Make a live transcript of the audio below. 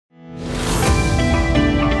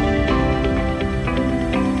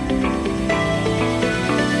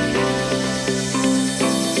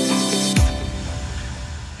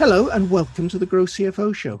Hello and welcome to the Grow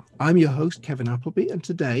CFO Show. I'm your host, Kevin Appleby, and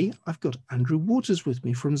today I've got Andrew Waters with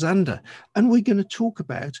me from Xander, and we're going to talk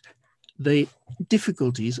about the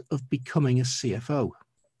difficulties of becoming a CFO.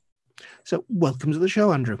 So welcome to the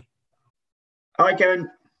show, Andrew. Hi, Kevin.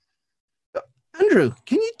 Andrew,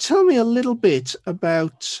 can you tell me a little bit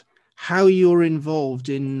about how you're involved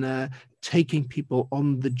in taking people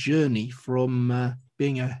on the journey from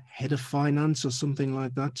being a head of finance or something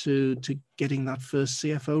like that to getting that first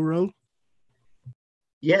CFO role?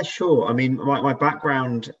 Yeah, sure. I mean, my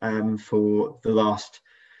background for the last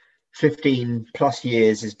 15 plus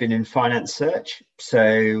years has been in finance search.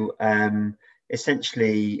 So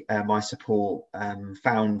essentially, I support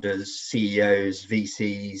founders, CEOs,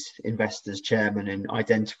 VCs, investors, chairmen in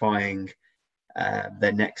identifying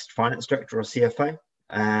their next finance director or CFO.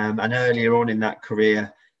 And earlier on in that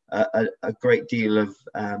career, a great deal of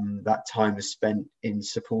that time was spent in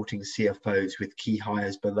supporting CFOs with key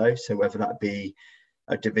hires below. So whether that be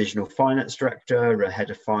a divisional finance director, a head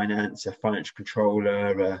of finance, a financial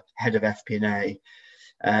controller, a head of FP&A.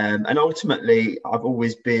 And ultimately, I've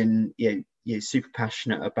always been super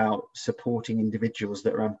passionate about supporting individuals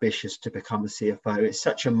that are ambitious to become a CFO. It's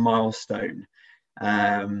such a milestone.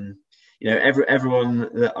 Everyone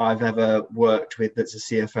that I've ever worked with that's a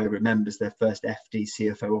CFO remembers their first FD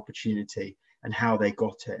CFO opportunity and how they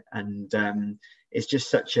got it. And it's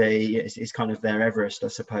just it's kind of their Everest, I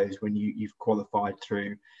suppose, when you've qualified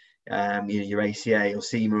through your ACA or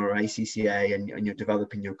CIMA or ACCA and you're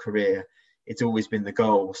developing your career. It's always been the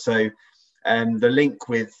goal. So the link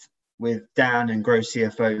with Dan and Grow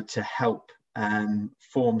CFO to help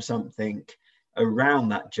form something around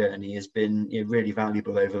that journey has been really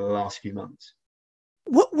valuable over the last few months.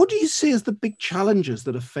 What do you see as the big challenges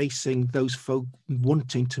that are facing those folk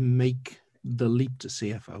wanting to make the leap to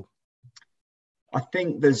CFO? I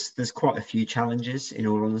think there's quite a few challenges, in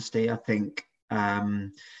all honesty. I think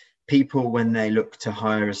people, when they look to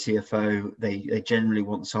hire a CFO, they generally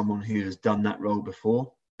want someone who has done that role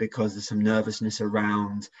before, because there's some nervousness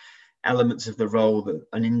around elements of the role that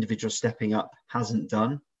an individual stepping up hasn't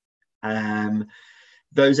done.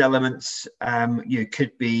 Those elements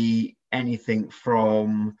could be anything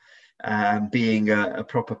from being a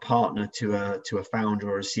proper partner to a founder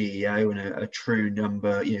or a CEO, and a true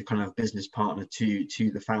number, kind of business partner to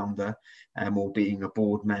the founder, or being a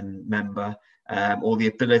board member, or the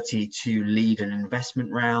ability to lead an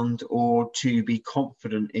investment round, or to be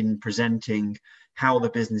confident in presenting how the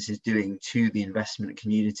business is doing to the investment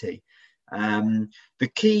community. The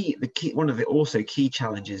key, one of the also key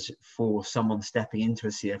challenges for someone stepping into a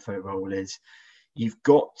CFO role is you've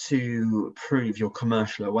got to prove your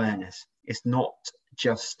commercial awareness. It's not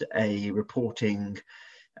just a reporting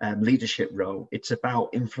leadership role. It's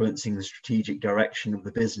about influencing the strategic direction of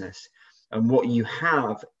the business. And what you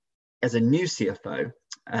have as a new CFO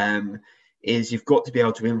is you've got to be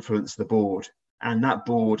able to influence the board. And that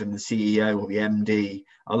board and the CEO or the MD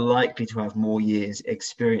are likely to have more years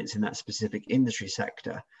experience in that specific industry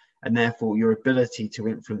sector. And therefore, your ability to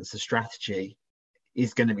influence the strategy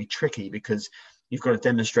is going to be tricky, because you've got to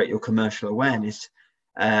demonstrate your commercial awareness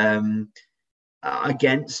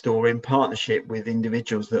against or in partnership with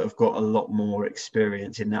individuals that have got a lot more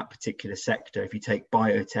experience in that particular sector. If you take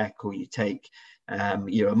biotech, or you take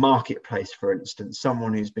a marketplace, for instance,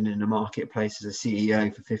 someone who's been in a marketplace as a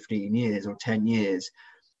CEO for 15 years or 10 years,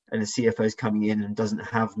 and a CFO is coming in and doesn't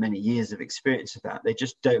have many years of experience of that. They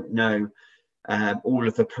just don't know all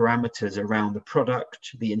of the parameters around the product,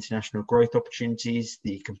 the international growth opportunities,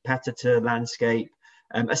 the competitor landscape,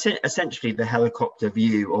 essentially the helicopter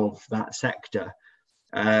view of that sector.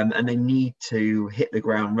 And they need to hit the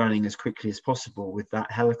ground running as quickly as possible with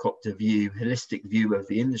that helicopter view, holistic view of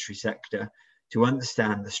the industry sector, to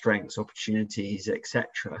understand the strengths, opportunities,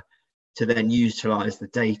 etc., to then utilize the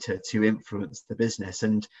data to influence the business.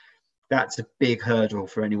 And that's a big hurdle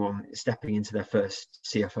for anyone stepping into their first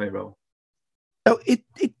CFO role. Oh, it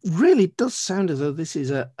really does sound as though this is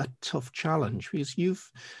a tough challenge, because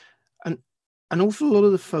an awful lot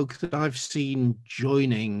of the folk that I've seen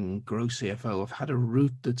joining Grow CFO have had a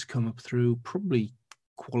route that's come up through probably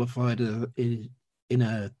qualified in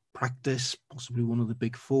a practice, possibly one of the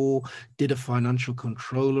big four, did a financial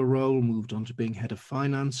controller role, moved on to being head of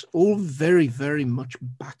finance, all very, very much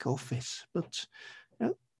back office. But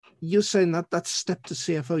you're saying that step to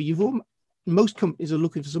CFO, most companies are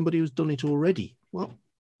looking for somebody who's done it already. Well,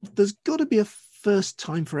 there's got to be a first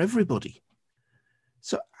time for everybody.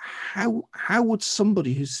 So how would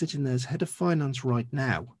somebody who's sitting there as head of finance right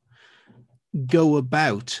now go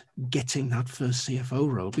about getting that first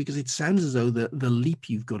CFO role? Because it sounds as though the leap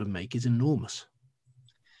you've got to make is enormous.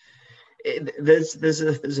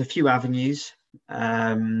 There's a few avenues.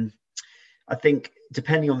 I think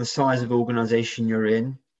depending on the size of organization you're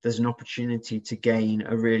in, there's an opportunity to gain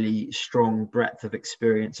a really strong breadth of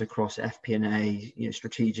experience across FP&A,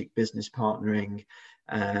 strategic business partnering,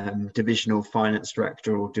 divisional finance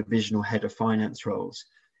director or divisional head of finance roles,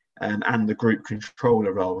 and the group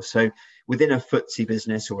controller role. So within a FTSE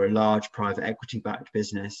business or a large private equity backed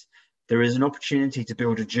business, there is an opportunity to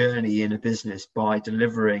build a journey in a business by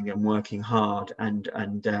delivering and working hard and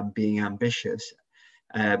being ambitious,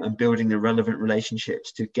 and building the relevant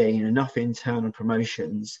relationships to gain enough internal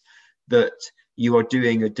promotions that you are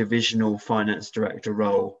doing a divisional finance director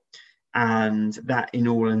role. And that, in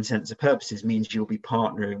all intents and purposes, means you'll be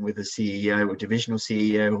partnering with a CEO or divisional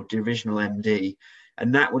CEO or divisional MD.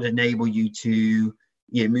 And that would enable you to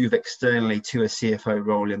move externally to a CFO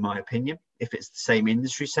role, in my opinion, if it's the same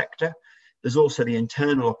industry sector. There's also the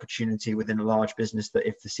internal opportunity within a large business that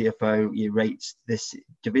if the CFO rates this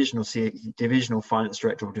divisional finance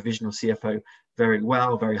director or divisional CFO very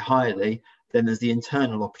well, very highly, then there's the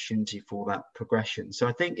internal opportunity for that progression. So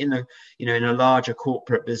I think in a larger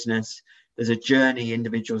corporate business, there's a journey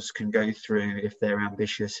individuals can go through if they're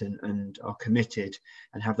ambitious and are committed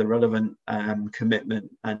and have the relevant commitment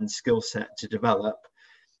and skill set to develop,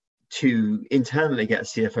 to internally get a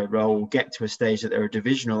CFO role, get to a stage that they're a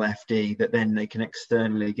divisional FD, that then they can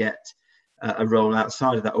externally get a role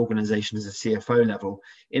outside of that organization as a CFO level.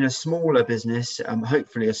 In a smaller business,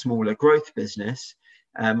 hopefully a smaller growth business,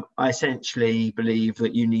 I essentially believe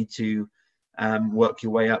that you need to work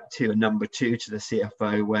your way up to a number 2 to the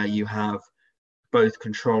CFO, where you have both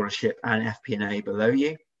controllership and FP&A below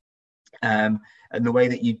you. And the way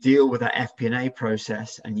that you deal with that FP&A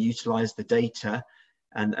process and utilize the data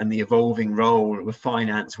and the evolving role of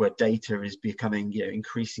finance, where data is becoming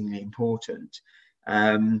increasingly important,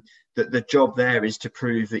 that the job there is to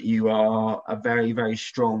prove that you are a very, very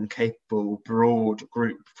strong, capable, broad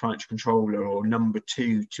group financial controller or number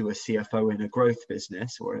 2 to a CFO in a growth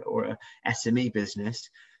business or a SME business,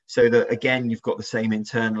 so that again you've got the same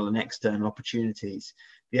internal and external opportunities.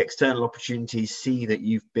 The external opportunities see that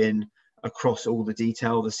you've been across all the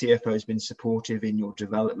detail. The CFO has been supportive in your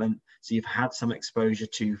development, so you've had some exposure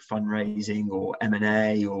to fundraising or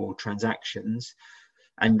M&A or transactions,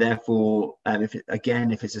 and therefore if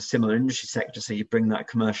it's a similar industry sector, so you bring that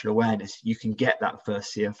commercial awareness, you can get that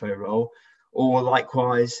first CFO role. Or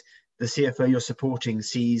likewise, the CFO you're supporting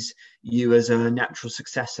sees you as a natural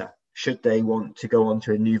successor should they want to go on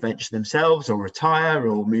to a new venture themselves or retire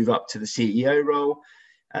or move up to the CEO role.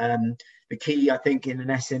 The key, I think, in an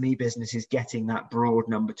SME business is getting that broad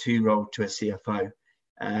number 2 role to a CFO.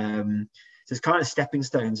 So there's kind of stepping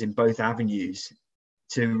stones in both avenues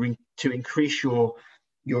to increase your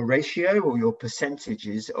ratio or your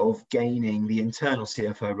percentages of gaining the internal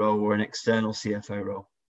CFO role or an external CFO role.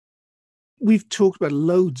 We've talked about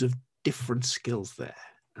loads of different skills there,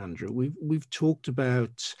 Andrew. We've talked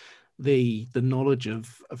about the knowledge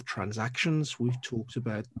of transactions. We've talked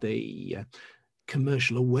about the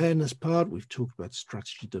commercial awareness part. We've talked about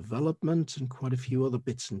strategy development and quite a few other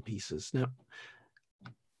bits and pieces. Now,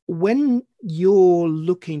 when you're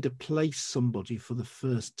looking to place somebody for the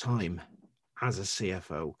first time as a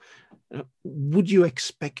CFO, would you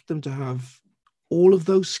expect them to have all of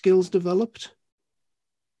those skills developed,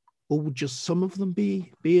 or would just some of them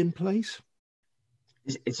be in place?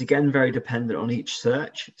 It's again very dependent on each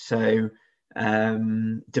search. So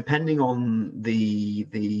depending on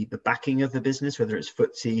the backing of the business, whether it's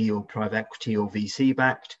FTSE or private equity or VC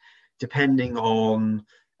backed, depending on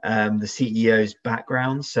the CEO's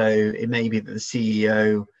background. So it may be that the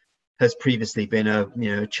CEO has previously been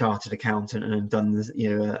a chartered accountant and done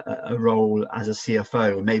a role as a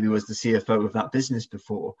CFO, and maybe was the CFO of that business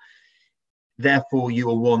before. Therefore, you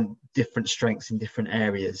will want different strengths in different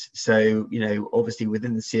areas. So, obviously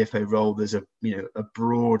within the CFO role, there's a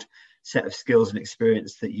broad set of skills and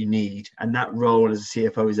experience that you need. And that role as a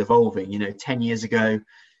CFO is evolving. 10 years ago,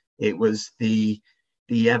 it was the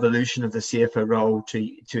evolution of the CFO role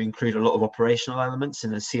to include a lot of operational elements,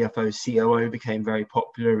 and the CFO, COO became very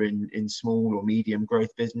popular in small or medium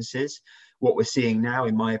growth businesses. What we're seeing now,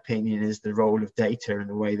 in my opinion, is the role of data and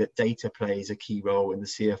the way that data plays a key role in the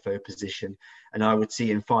CFO position. And I would see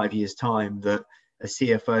in 5 years' time that a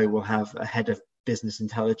CFO will have a head of business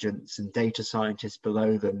intelligence and data scientists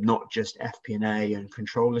below them, not just FP&A and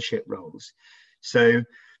controllership roles. So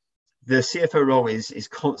the CFO role is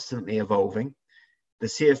constantly evolving. The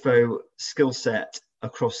CFO skill set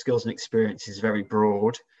across skills and experience is very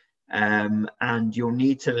broad. And you'll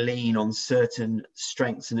need to lean on certain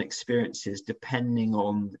strengths and experiences depending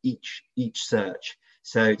on each search.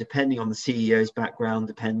 So depending on the CEO's background,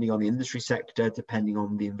 depending on the industry sector, depending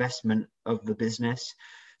on the investment of the business.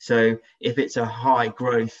 So if it's a high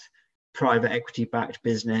growth private equity backed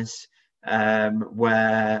business,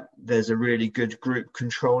 where there's a really good group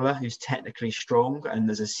controller who's technically strong, and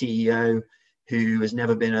there's a CEO who has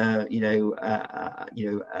never been never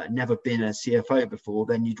been a CFO before,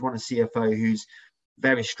 then you'd want a CFO who's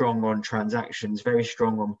very strong on transactions, very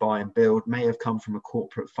strong on buy and build, may have come from a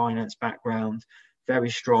corporate finance background, very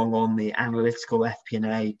strong on the analytical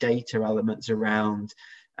FP&A data elements around,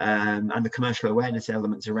 and the commercial awareness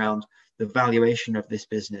elements around the valuation of this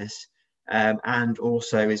business, and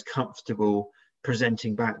also is comfortable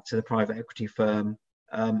presenting back to the private equity firm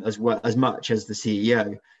as well as much as the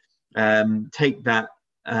CEO. Take that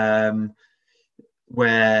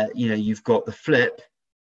where you've got the flip,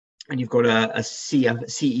 and you've got a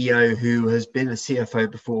CEO who has been a CFO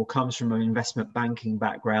before, comes from an investment banking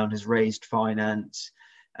background, has raised finance,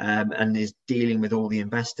 and is dealing with all the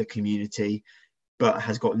investor community, but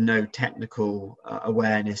has got no technical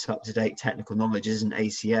awareness, up-to-date technical knowledge, isn't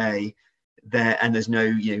ACA there, and there's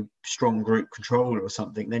no strong group controller or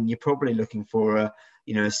something. Then you're probably looking for a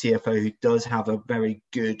CFO who does have a very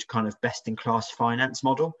good kind of best-in-class finance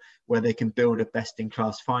model, where they can build a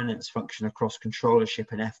best-in-class finance function across controllership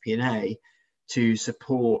and FP&A to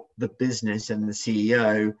support the business and the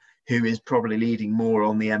CEO, who is probably leading more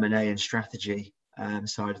on the M&A and strategy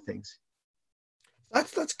side of things.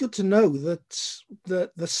 That's good to know, that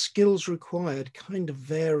the skills required kind of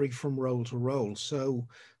vary from role to role. So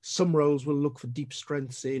some roles will look for deep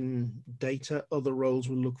strengths in data, other roles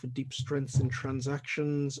will look for deep strengths in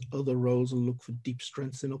transactions, other roles will look for deep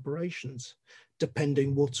strengths in operations,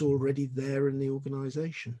 depending what's already there in the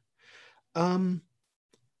organization.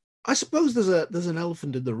 I suppose there's an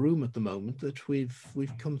elephant in the room at the moment, that we've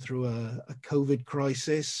come through a COVID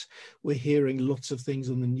crisis. We're hearing lots of things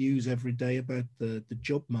on the news every day about the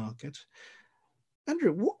job market.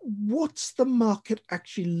 Andrew, what's the market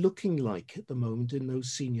actually looking like at the moment in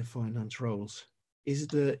those senior finance roles? Is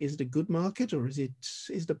it a good market, or is it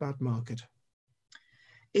a bad market?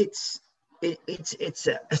 It's a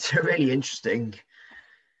really interesting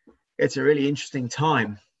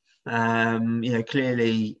time.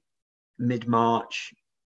 Clearly mid-March,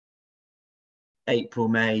 April,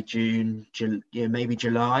 May, June, maybe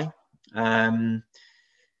July, there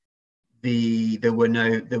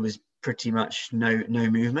was pretty much no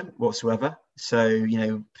movement whatsoever. So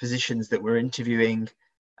positions that were interviewing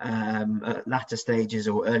at latter stages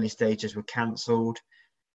or early stages were cancelled.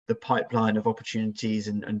 The pipeline of opportunities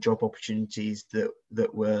and job opportunities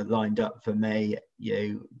that were lined up for May,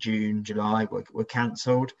 June, July were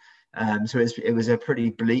cancelled. So it was a pretty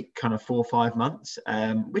bleak kind of 4 or 5 months,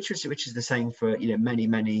 which is the same for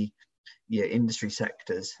many industry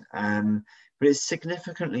sectors. But it's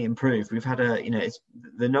significantly improved. We've had it's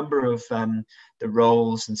the number of the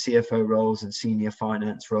roles and CFO roles and senior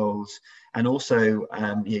finance roles, and also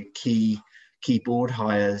key board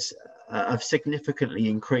hires have significantly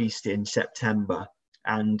increased in September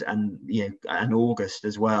and August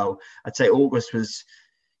as well. I'd say August was,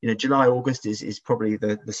 July, August is probably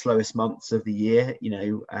the slowest months of the year,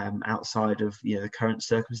 outside of, the current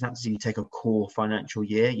circumstances. You take a core financial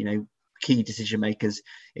year, key decision makers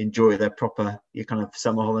enjoy their proper kind of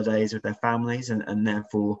summer holidays with their families, and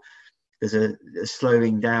therefore there's a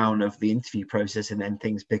slowing down of the interview process, and then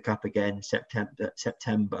things pick up again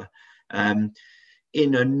September.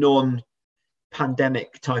 In a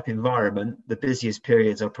non-pandemic type environment, the busiest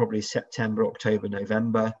periods are probably September, October,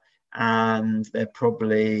 November, and they're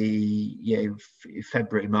probably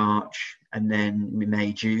February, March, and then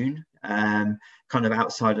May, June, kind of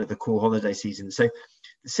outside of the core holiday season. So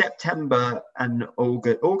September and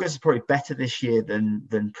August is probably better this year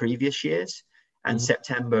than previous years, and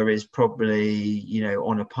September is probably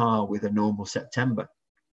on a par with a normal September,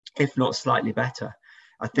 if not slightly better.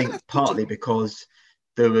 I think partly because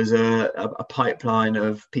there was a pipeline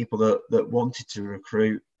of people that wanted to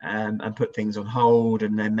recruit and put things on hold,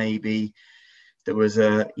 and then maybe there was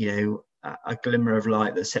a glimmer of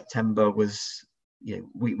light that September was,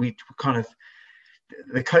 we kind of,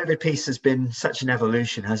 the COVID piece has been such an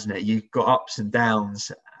evolution, hasn't it? You've got ups and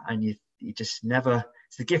downs, and you just never,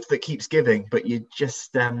 it's the gift that keeps giving, but you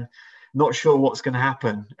just not sure what's going to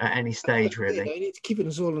happen at any stage, really. It's keeping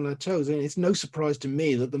us all on our toes, and it's no surprise to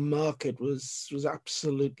me that the market was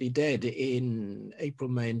absolutely dead in April,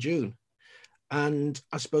 May, and June. And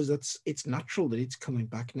I suppose it's natural that it's coming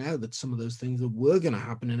back now, that some of those things that were going to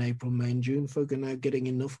happen in April, May, and June, folk are now getting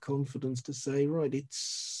enough confidence to say, right,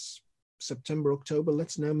 it's September, October,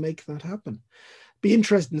 let's now make that happen. be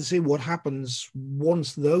interesting to see what happens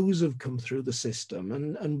once those have come through the system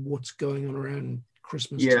and what's going on around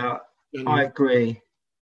Christmas time. Yeah, I agree.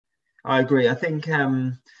 I think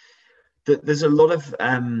that there's a lot of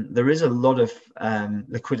there is a lot of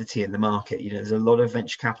liquidity in the market. There's a lot of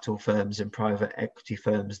venture capital firms and private equity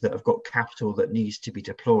firms that have got capital that needs to be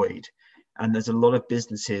deployed, and there's a lot of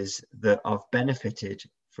businesses that have benefited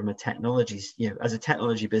from a technology, as a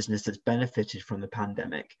technology business that's benefited from the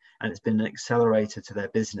pandemic, and it's been an accelerator to their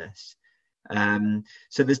business.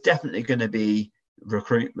 So there's definitely going to be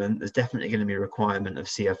recruitment. There's definitely going to be a requirement of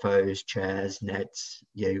CFOs, chairs, NEDs,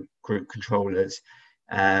 group controllers,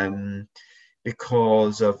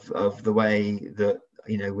 because of the way that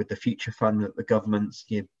with the future fund that the government's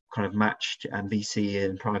kind of matched VC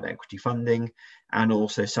and private equity funding, and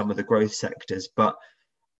also some of the growth sectors. But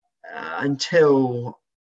until,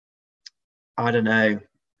 I don't know,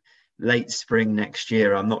 late spring next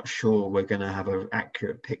year, I'm not sure we're going to have an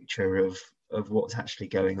accurate picture of what's actually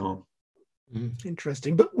going on.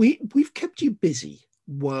 Interesting. But we've kept you busy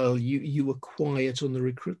while you were quiet on the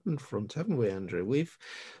recruitment front, haven't we, Andrew?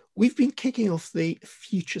 We've been kicking off the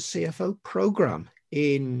Future CFO program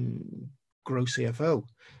in Grow CFO.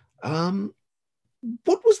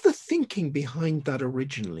 What was the thinking behind that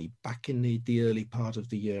originally, back in the early part of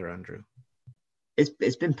the year, Andrew?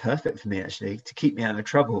 It's been perfect for me, actually, to keep me out of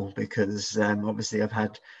trouble, because obviously I've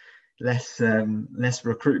had less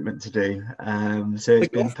recruitment to do. So it's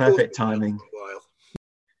been perfect timing.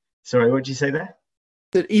 Sorry, what did you say there?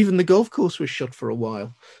 That even the golf course was shut for a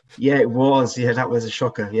while. Yeah, it was. Yeah, that was a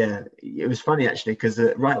shocker. Yeah, it was funny, actually, because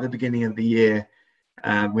right at the beginning of the year,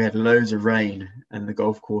 we had loads of rain and the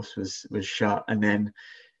golf course was shut. And then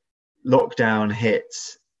lockdown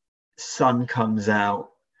hits, sun comes out.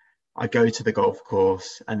 I go to the golf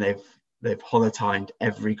course and they've holotined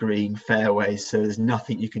every green fairway, so there's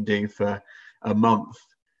nothing you can do for a month.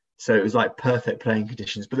 So it was like perfect playing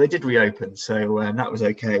conditions, but they did reopen, so that was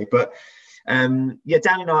okay. But Dan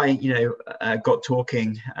and I, got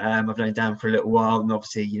talking. I've known Dan for a little while, and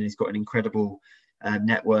obviously, he's got an incredible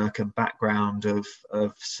network and background of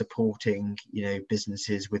supporting,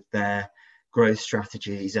 businesses with their growth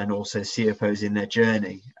strategies, and also CFOs in their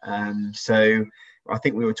journey. So I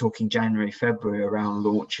think we were talking January, February around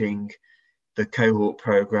launching the cohort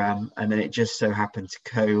program, and then it just so happened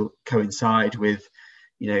to coincide with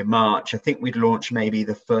March. I think we'd launched maybe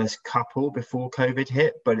the first couple before COVID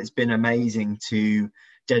hit, but it's been amazing to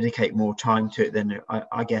dedicate more time to it than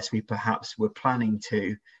I guess we perhaps were planning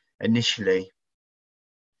to initially.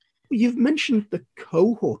 You've mentioned the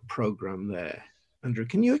cohort program there, Andrew.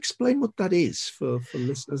 Can you explain what that is for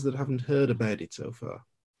listeners that haven't heard about it so far?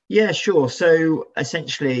 Yeah, sure. So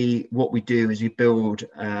essentially what we do is we build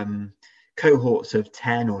cohorts of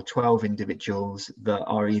 10 or 12 individuals that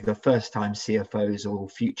are either first-time CFOs or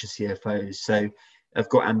future CFOs. So I've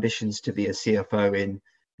got ambitions to be a CFO in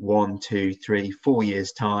 1, 2, 3, 4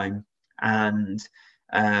 years' time. And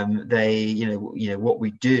what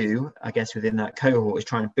we do, I guess, within that cohort is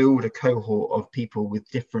try and build a cohort of people with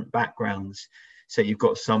different backgrounds. So you've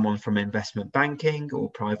got someone from investment banking or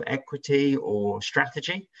private equity or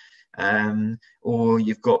strategy, or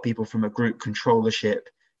you've got people from a group controllership,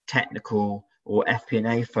 technical or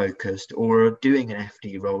FP&A focused, or are doing an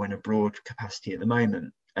FD role in a broad capacity at the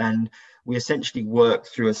moment. And we essentially work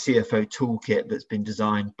through a CFO toolkit that's been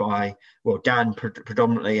designed by, Dan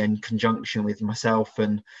predominantly, in conjunction with myself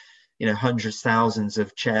and, hundreds, thousands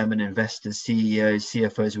of chairmen, investors, CEOs,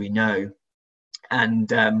 CFOs we know.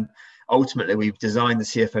 And ultimately, we've designed the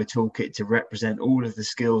CFO toolkit to represent all of the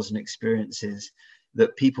skills and experiences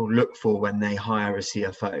that people look for when they hire a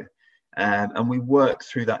CFO. And we work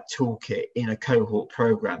through that toolkit in a cohort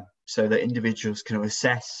program so that individuals can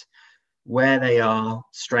assess where they are,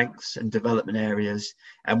 strengths and development areas,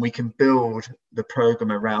 and we can build the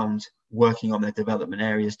program around working on their development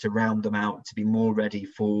areas to round them out to be more ready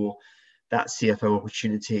for that CFO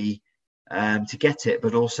opportunity, to get it,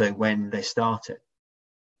 but also when they start it.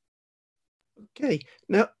 Okay.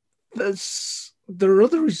 Now, there are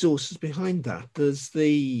other resources behind that.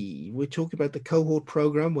 We're talking about the cohort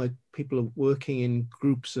program where people are working in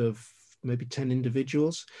groups of maybe 10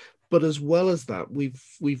 individuals. But as well as that, we've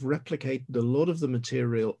replicated a lot of the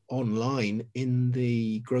material online in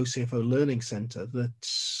the Grow CFO Learning Center that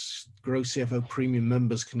Grow CFO Premium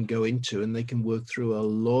members can go into, and they can work through a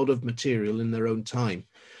lot of material in their own time.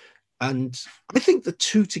 And I think the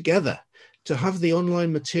two together, to have the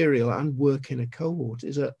online material and work in a cohort,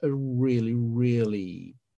 is a really,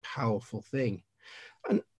 really powerful thing.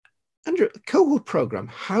 And Andrew, the cohort program,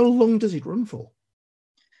 how long does it run for?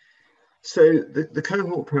 So the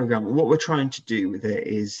cohort program, what we're trying to do with it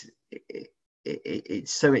is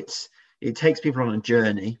it takes people on a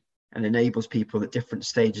journey and enables people at different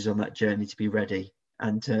stages on that journey to be ready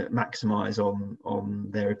and to maximize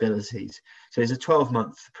on their abilities. So it's a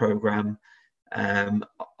 12-month program.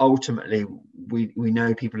 Ultimately, we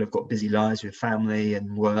know people have got busy lives with family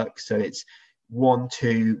and work, so it's 1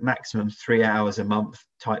 to maximum 3 hours a month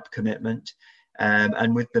type commitment,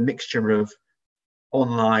 and with the mixture of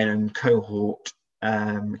online and cohort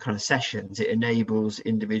kind of sessions, it enables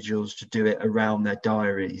individuals to do it around their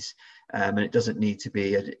diaries, and it doesn't need to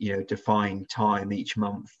be a defined time each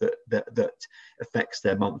month that affects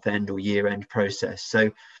their month end or year end process.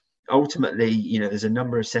 So ultimately, there's a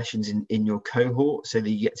number of sessions in your cohort so that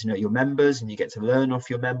you get to know your members and you get to learn off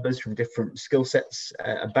your members from different skill sets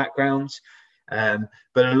and backgrounds. But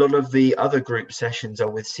a lot of the other group sessions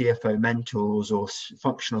are with CFO mentors or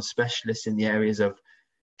functional specialists in the areas of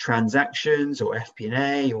transactions or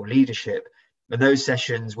FP&A or leadership. And those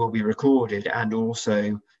sessions will be recorded, and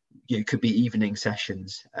also could be evening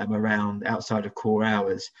sessions around outside of core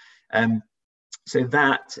hours. So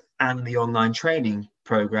that and the online training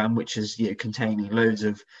program, which is containing loads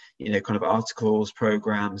of kind of articles,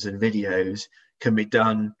 programs and videos, can be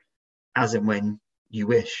done as and when you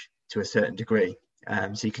wish to a certain degree.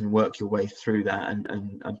 So you can work your way through that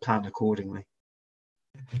and plan accordingly.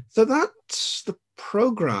 So that's the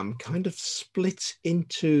program kind of split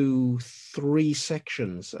into 3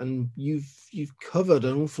 sections, and you've covered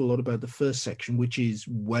an awful lot about the first section, which is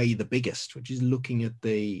way the biggest, which is looking at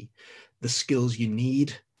the skills you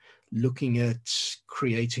need, looking at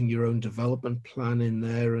creating your own development plan in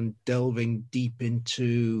there, and delving deep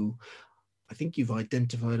into, I think you've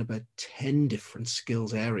identified about 10 different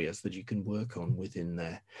skills areas that you can work on within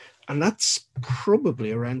there. And that's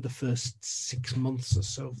probably around the first 6 months or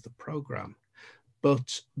so of the program.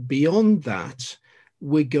 But beyond that,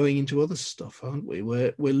 we're going into other stuff, aren't we?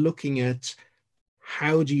 We're looking at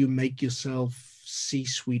how do you make yourself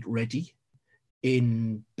C-suite ready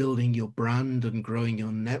in building your brand and growing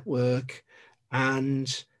your network,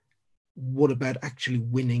 and what about actually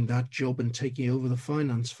winning that job and taking over the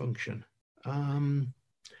finance function?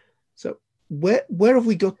 So where have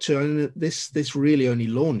we got to? And this really only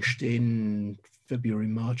launched in February,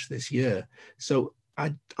 March this year. So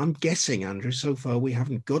I'm guessing, Andrew, so far we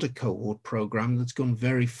haven't got a cohort program that's gone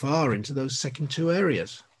very far into those second 2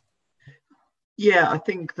 areas. Yeah, I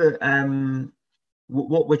think that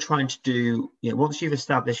what we're trying to do, once you've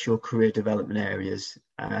established your career development areas,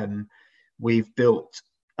 we've built,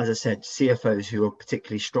 as I said, CFOs who are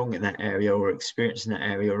particularly strong in that area or experienced in that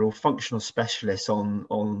area, or functional specialists on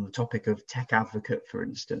the topic of tech advocate, for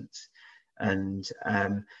instance. And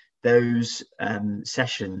those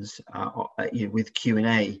sessions with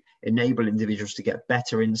Q&A enable individuals to get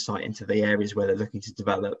better insight into the areas where they're looking to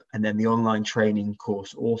develop. And then the online training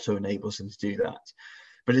course also enables them to do that.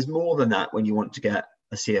 But it's more than that when you want to get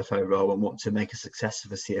a CFO role and want to make a success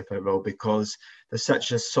of a CFO role, because there's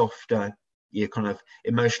such a softer kind of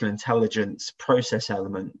emotional intelligence process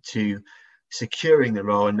element to securing the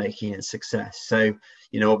role and making it a success. So,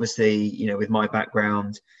 obviously, with my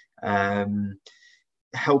background,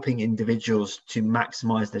 helping individuals to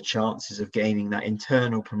maximize their chances of gaining that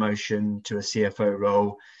internal promotion to a CFO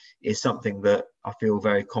role is something that I feel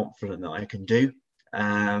very confident that I can do.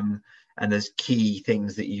 And there's key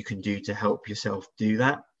things that you can do to help yourself do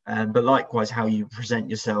that. But likewise, how you present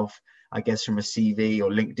yourself, I guess, from a CV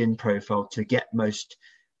or LinkedIn profile to get most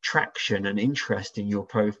traction and interest in your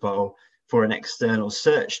profile for an external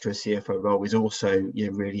search to a CFO role is also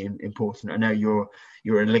really important. I know you're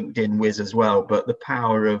a LinkedIn whiz as well, but the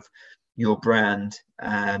power of your brand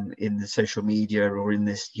in the social media or in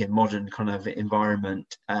this modern kind of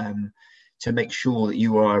environment to make sure that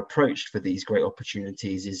you are approached for these great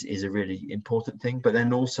opportunities is a really important thing. But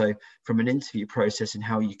then also from an interview process and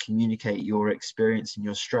how you communicate your experience and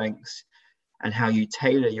your strengths and how you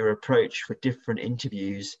tailor your approach for different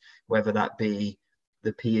interviews, whether that be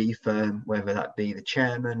the PE firm, whether that be the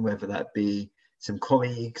chairman, whether that be some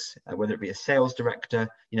colleagues, whether it be a sales director,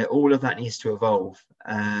 all of that needs to evolve.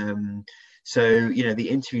 So, the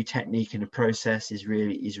interview technique and the process is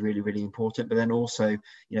really important. But then also,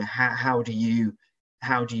 how do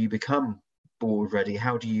you become board ready?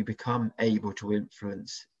 How do you become able to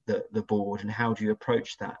influence the board, and how do you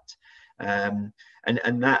approach that?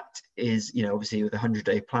 And that is, obviously with a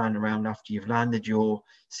 100-day plan around after you've landed your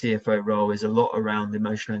CFO role, is a lot around the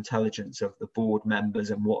emotional intelligence of the board members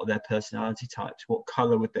and what are their personality types. What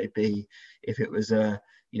color would they be if it was a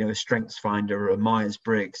Strengths Finder or a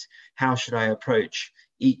Myers-Briggs? How should I approach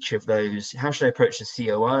each of those? How should I approach the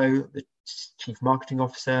COO, the Chief Marketing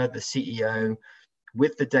Officer, the CEO,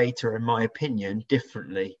 with the data, in my opinion,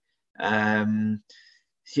 differently Yeah,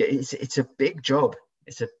 it's a big job.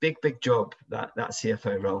 It's a big job, that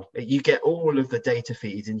CFO role. You get all of the data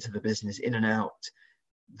feeds into the business, in and out,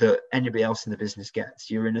 that anybody else in the business gets.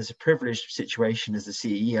 You're in as a privileged situation as the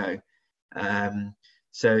CEO.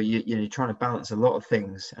 So you're trying to balance a lot of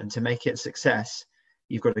things, and to make it a success,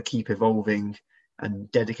 you've got to keep evolving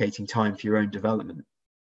and dedicating time for your own development.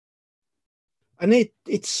 And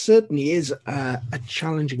it certainly is a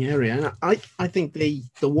challenging area. And I think the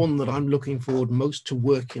one that I'm looking forward most to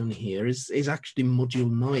working on here is actually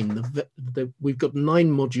Module 9. We've got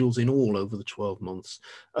 9 modules in all over the 12 months.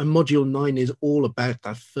 And Module 9 is all about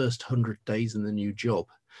that first 100 days in the new job.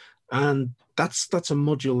 And that's a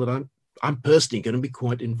module that I'm personally going to be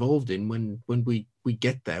quite involved in when we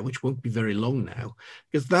get there, which won't be very long now,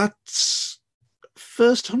 because that's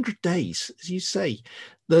first 100 days, as you say,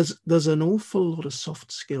 there's an awful lot of soft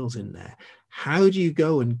skills in there. How do you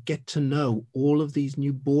go and get to know all of these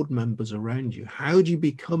new board members around you? How do you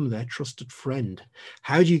become their trusted friend?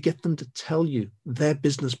 How do you get them to tell you their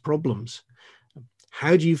business problems?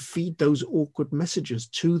 How do you feed those awkward messages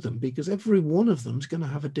to them? Because every one of them is going to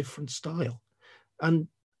have a different style. And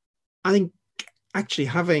I think actually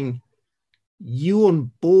having you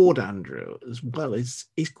on board, Andrew, as well is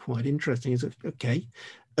quite interesting. Is okay,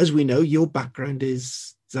 as we know, your background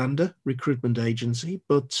is Xander recruitment agency,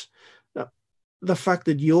 but the fact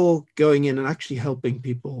that you're going in and actually helping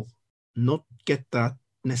people not get that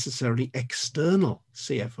necessarily external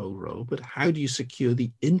CFO role, but how do you secure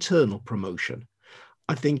the internal promotion?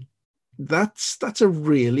 I think that's a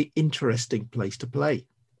really interesting place to play.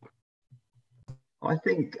 I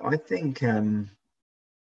think I'm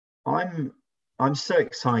so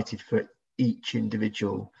excited for each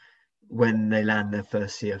individual when they land their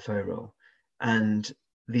first CFO role, and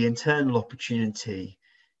the internal opportunity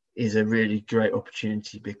is a really great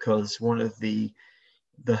opportunity, because one of the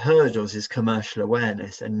hurdles is commercial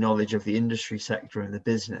awareness and knowledge of the industry sector and the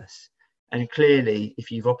business. And clearly,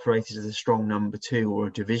 if you've operated as a strong number 2 or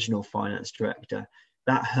a divisional finance director,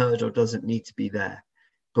 that hurdle doesn't need to be there.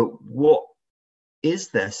 But what is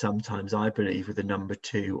there sometimes, I believe, with a number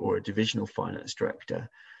 2 or a divisional finance director,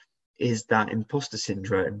 is that imposter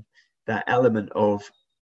syndrome, that element of,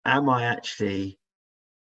 am I actually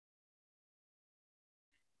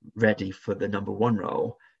ready for the number 1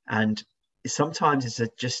 role? And sometimes it's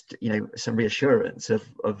just some reassurance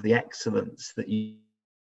of the excellence that you've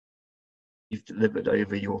delivered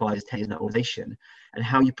over your 5 to 10 years in that organization, and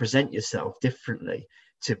how you present yourself differently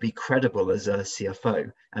to be credible as a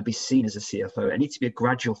CFO and be seen as a CFO. It needs to be a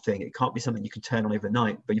gradual thing. It can't be something you can turn on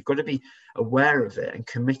overnight, but you've got to be aware of it and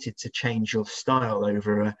committed to change your style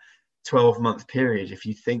over a 12-month period if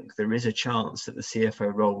you think there is a chance that the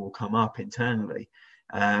CFO role will come up internally.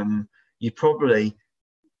 You probably,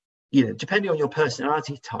 depending on your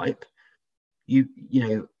personality type,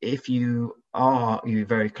 if you're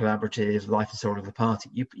very collaborative, life and soul of the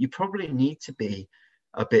party, you probably need to be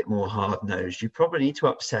a bit more hard-nosed. You probably need to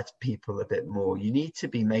upset people a bit more. You need to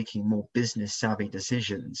be making more business savvy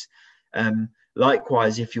decisions.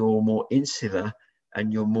 Likewise, if you're more insular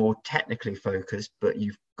and you're more technically focused, but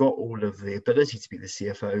you've got all of the ability to be the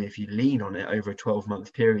CFO, if you lean on it over a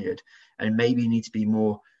 12-month period, and maybe you need to be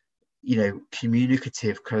more,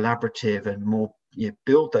 communicative, collaborative, and more,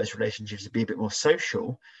 build those relationships and be a bit more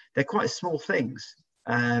social, they're quite small things.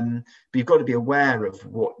 But you've got to be aware of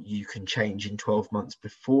what you can change in 12 months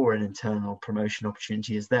before an internal promotion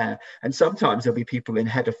opportunity is there. And sometimes there'll be people in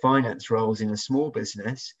head of finance roles in a small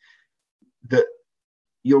business that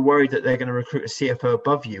you're worried that they're going to recruit a CFO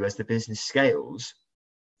above you as the business scales,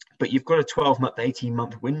 but you've got a 12-month,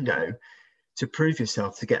 18-month window to prove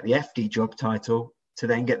yourself, to get the FD job title, to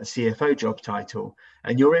then get the CFO job title.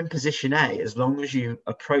 And you're in position A as long as you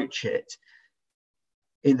approach it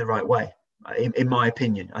in the right way. In my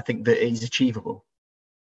opinion, I think that it is achievable.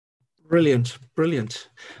 Brilliant.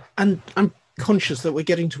 And I'm conscious that we're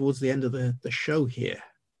getting towards the end of the show here,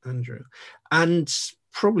 Andrew. And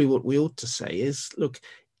probably what we ought to say is, look,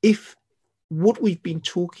 if what we've been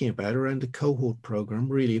talking about around the cohort program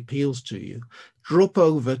really appeals to you, drop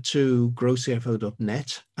over to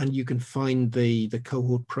growcfo.net and you can find the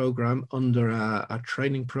cohort program under our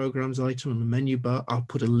training programs item on the menu bar. I'll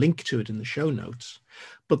put a link to it in the show notes.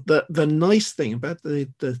 But the nice thing about the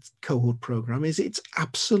cohort program is it's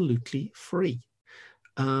absolutely free.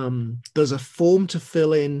 There's a form to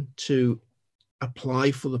fill in to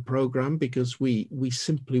apply for the program, because we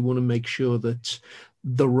simply want to make sure that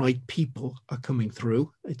the right people are coming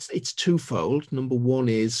through. It's twofold. Number one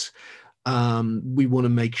is we want to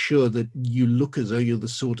make sure that you look as though you're the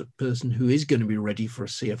sort of person who is going to be ready for a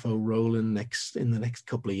CFO role in the next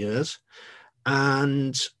couple of years.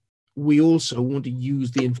 And we also want to use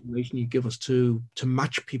the information you give us to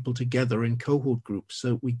match people together in cohort groups,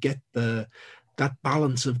 so we get that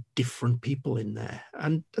balance of different people in there.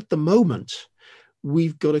 And at the moment,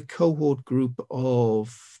 we've got a cohort group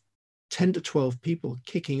of 10 to 12 people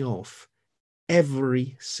kicking off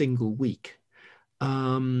every single week.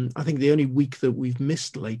 I think the only week that we've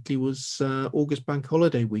missed lately was August bank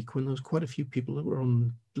holiday week, when there was quite a few people that were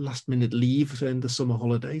on last minute leave in the summer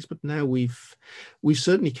holidays. But now we've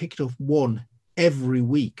certainly kicked off one every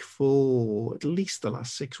week for at least the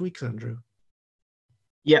last 6 weeks, Andrew.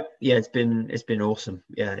 Yeah, it's been awesome.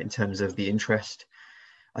 Yeah, in terms of the interest,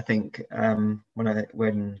 I think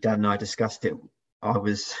when Dan and I discussed it, I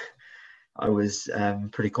was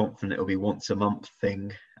pretty confident it'll be once a month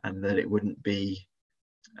thing, and that it wouldn't be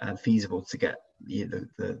feasible to get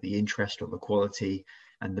the interest or the quality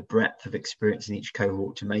and the breadth of experience in each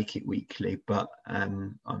cohort to make it weekly. But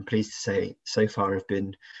I'm pleased to say so far I've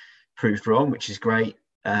been proved wrong, which is great.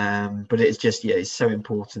 But it's just, it's so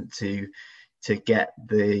important to get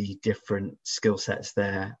the different skill sets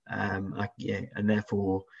there, and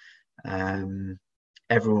therefore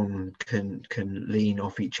everyone can lean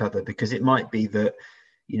off each other, because it might be that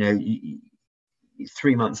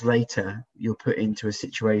 3 months later you're put into a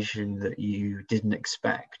situation that you didn't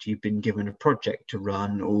expect. You've been given a project to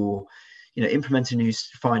run, or implement a new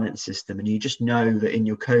finance system, and you just know that in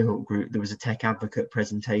your cohort group there was a tech advocate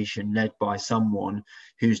presentation led by someone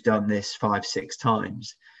who's done this 5-6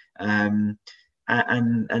 times, and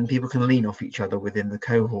people can lean off each other within the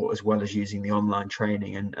cohort, as well as using the online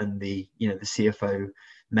training and the the CFO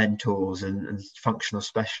mentors and functional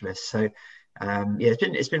specialists. So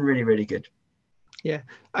it's been really, really good. Yeah.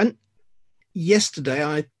 And yesterday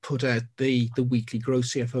I put out the weekly Grow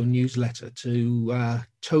CFO newsletter to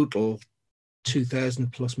total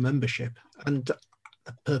 2,000 plus membership. And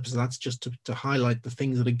the purpose of that's just to highlight the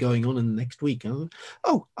things that are going on in the next week.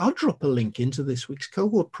 I'll drop a link into this week's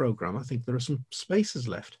cohort program. I think there are some spaces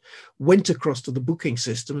left. Went across to the booking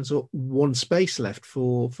system and saw one space left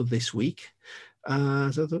for this week. So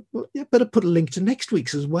I thought, better put a link to next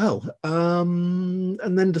week's as well. And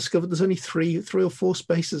then discovered there's only three or four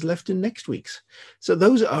spaces left in next week's. So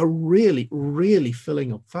those are really, really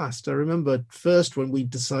filling up fast. I remember first when we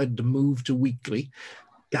decided to move to weekly,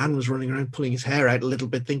 Dan was running around pulling his hair out a little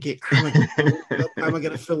bit, thinking, how am I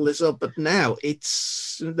going to fill this up? But now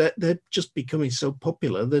they're just becoming so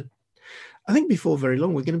popular that I think before very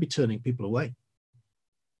long we're going to be turning people away.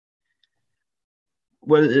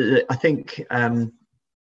 Well, I think the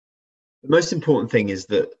most important thing is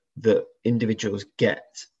that individuals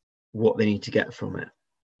get what they need to get from it.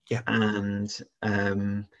 Yeah. And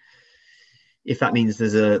if that means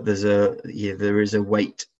there is a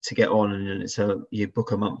wait to get on, and you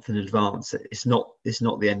book a month in advance, it's not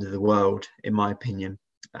the end of the world, in my opinion.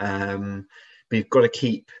 But you've got to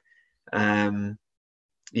keep.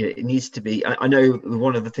 It needs to be. I know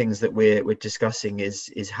one of the things that we're discussing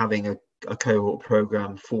is having a cohort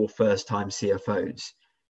program for first-time CFOs,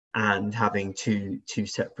 and having two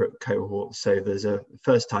separate cohorts. So there's a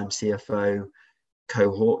first-time CFO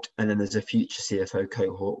cohort, and then there's a future CFO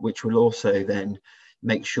cohort, which will also then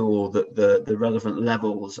make sure that the relevant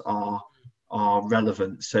levels are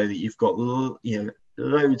relevant, so that you've got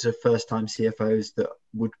loads of first-time CFOs that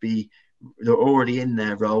they're already in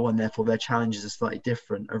their role, and therefore their challenges are slightly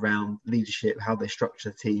different around leadership, how they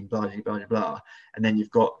structure the team, blah blah blah blah. And then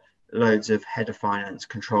you've got loads of head of finance,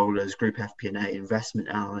 controllers, group FP&A, investment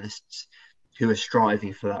analysts who are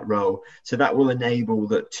striving for that role. So that will enable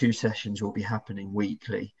that 2 sessions will be happening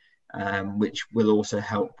weekly, which will also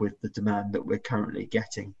help with the demand that we're currently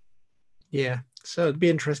getting. Yeah, so it'd be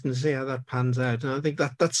interesting to see how that pans out. And I think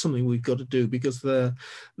that's something we've got to do, because the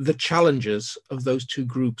challenges of those two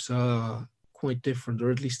groups are quite different, or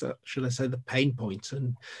at least should I say the pain points.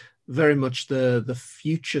 And very much the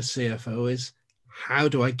future CFO is, how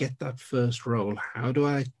do I get that first role? How do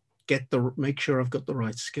I make sure I've got the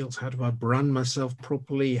right skills? How do I brand myself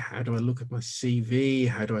properly? How do I look at my CV?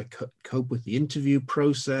 How do I cope with the interview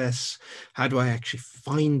process? How do I actually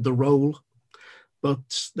find the role?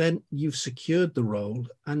 But then you've secured the role,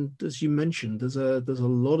 and as you mentioned, there's a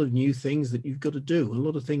lot of new things that you've got to do, a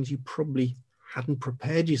lot of things you probably hadn't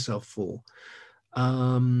prepared yourself for.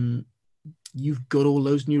 You've got all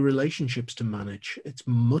those new relationships to manage. It's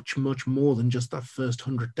much, much more than just that first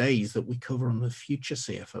 100 days that we cover on the future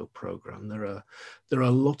CFO program. There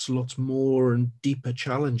are lots more and deeper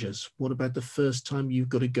challenges. What about the first time you've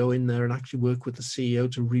got to go in there and actually work with the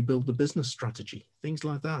CEO to rebuild the business strategy, things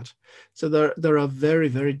like that. So there are very,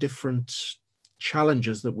 very different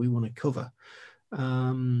challenges that we want to cover.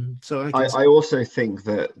 So I also think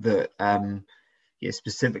that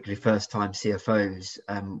specifically first-time CFOs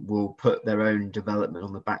will put their own development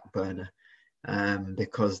on the back burner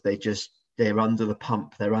because they're under the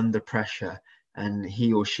pump, they're under pressure, and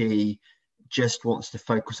he or she just wants to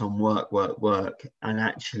focus on work. And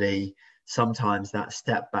actually, sometimes that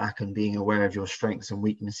step back and being aware of your strengths and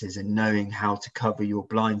weaknesses and knowing how to cover your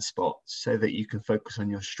blind spots so that you can focus on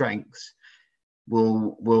your strengths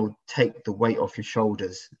will take the weight off your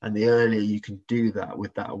shoulders. And the earlier you can do that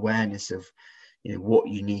with that awareness of what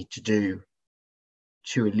you need to do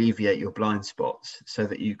to alleviate your blind spots so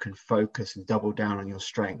that you can focus and double down on your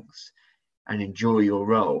strengths and enjoy your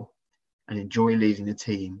role and enjoy leading the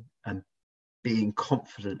team and being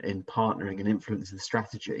confident in partnering and influencing the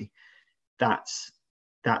strategy, that's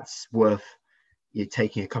worth you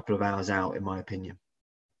taking a couple of hours out, in my opinion.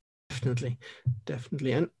 Definitely.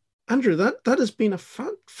 And Andrew, that has been a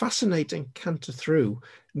fascinating canter through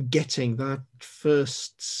getting that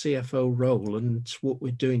first CFO role and what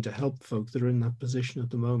we're doing to help folk that are in that position at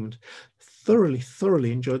the moment.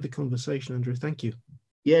 Thoroughly enjoyed the conversation, Andrew. Thank you.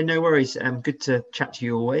 Yeah, no worries. Good to chat to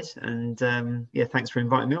you always. And yeah, thanks for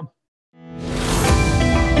inviting me on.